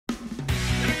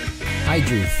I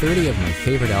drew 30 of my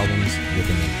favorite albums with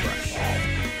an ink brush.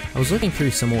 I was looking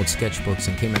through some old sketchbooks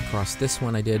and came across this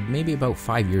one I did maybe about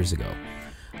 5 years ago.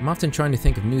 I'm often trying to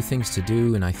think of new things to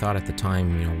do, and I thought at the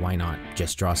time, why not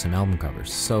just draw some album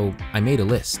covers? So I made a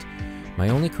list. My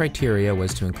only criteria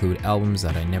was to include albums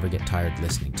that I never get tired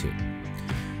listening to.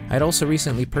 I had also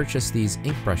recently purchased these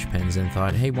ink brush pens and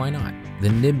thought, hey, why not? The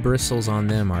nib bristles on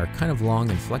them are kind of long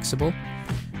and flexible.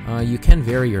 You can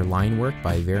vary your line work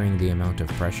by varying the amount of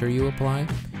pressure you apply.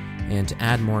 And to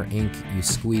add more ink, you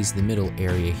squeeze the middle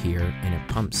area here and it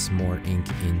pumps more ink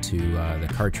into the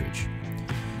cartridge.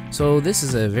 So this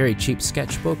is a very cheap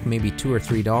sketchbook, maybe $2 or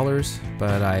 $3,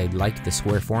 but I liked the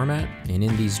square format. And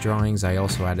in these drawings, I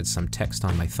also added some text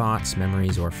on my thoughts,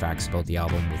 memories, or facts about the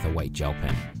album with a white gel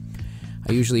pen.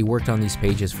 I usually worked on these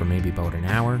pages for maybe about an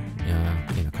hour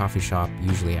in a coffee shop,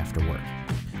 usually after work.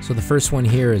 So the first one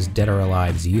here is Dead or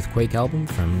Alive's Youthquake album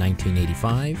from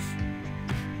 1985.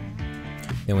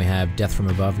 Then we have Death from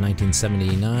Above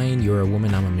 1979, You're a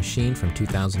Woman, I'm a Machine from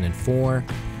 2004.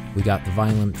 We got the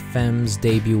Violent Femmes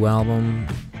debut album,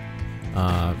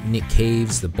 Nick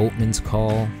Cave's The Boatman's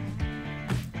Call.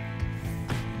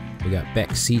 We got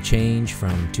Beck's Sea Change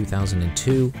from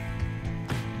 2002.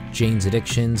 Jane's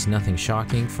Addictions, Nothing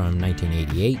Shocking from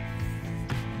 1988.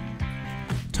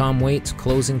 Tom Waits'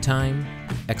 Closing Time,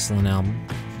 excellent album.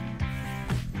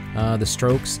 The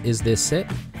Strokes' Is This It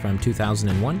from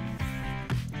 2001.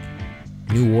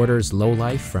 New Order's Low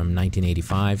Life from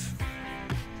 1985.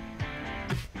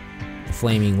 The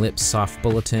Flaming Lips Soft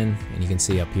Bulletin, and you can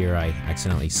see up here I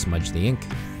accidentally smudged the ink.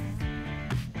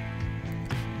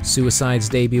 Suicide's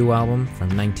debut album from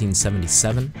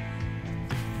 1977.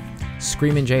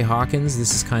 Screamin' Jay Hawkins,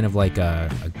 this is kind of like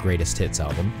a greatest hits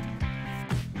album.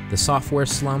 The Software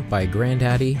Slump by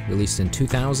Grandaddy, released in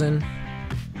 2000.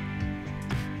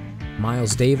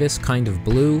 Miles Davis, Kind of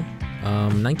Blue,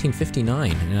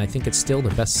 1959, and I think it's still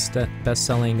the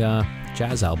best-selling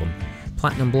jazz album.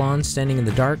 Platinum Blonde, Standing in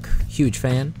the Dark, huge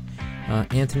fan.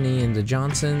 Anthony and the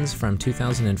Johnsons from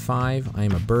 2005, I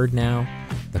Am a Bird Now.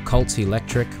 The Cults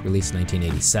Electric, released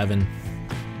 1987.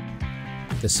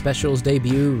 The Specials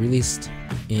debut, released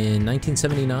in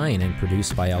 1979 and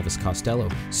produced by Elvis Costello.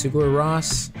 Sigur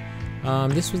Rós,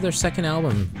 this was their second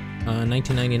album,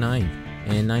 1999.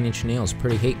 And Nine Inch Nails,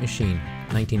 Pretty Hate Machine,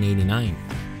 1989.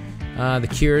 The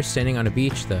Cure, Standing on a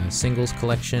Beach, the singles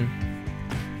collection.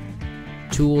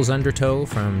 Tool's Undertow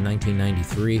from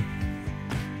 1993.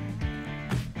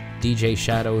 DJ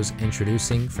Shadow's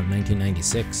Introducing from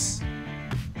 1996.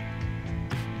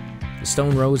 The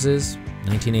Stone Roses,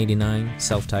 1989,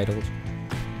 self-titled.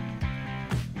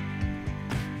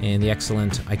 And the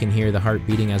excellent I Can Hear the Heart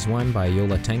Beating as One by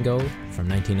Yola Tango from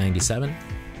 1997.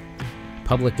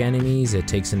 Public Enemies, It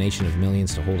Takes a Nation of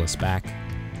Millions to Hold Us Back.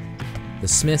 The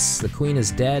Smiths, The Queen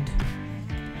is Dead.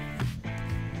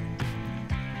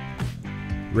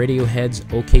 Radiohead's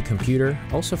OK Computer,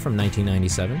 also from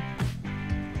 1997.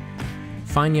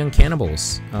 Fine Young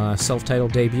Cannibals,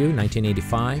 self-titled debut,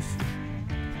 1985.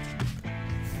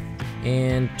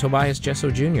 And Tobias Jesso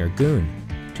Jr., Goon,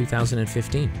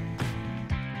 2015.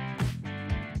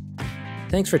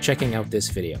 Thanks for checking out this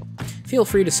video. Feel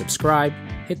free to subscribe,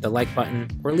 hit the like button,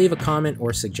 or leave a comment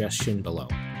or suggestion below.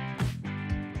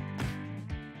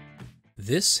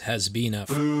 This has been a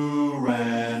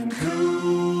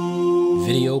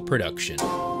video production.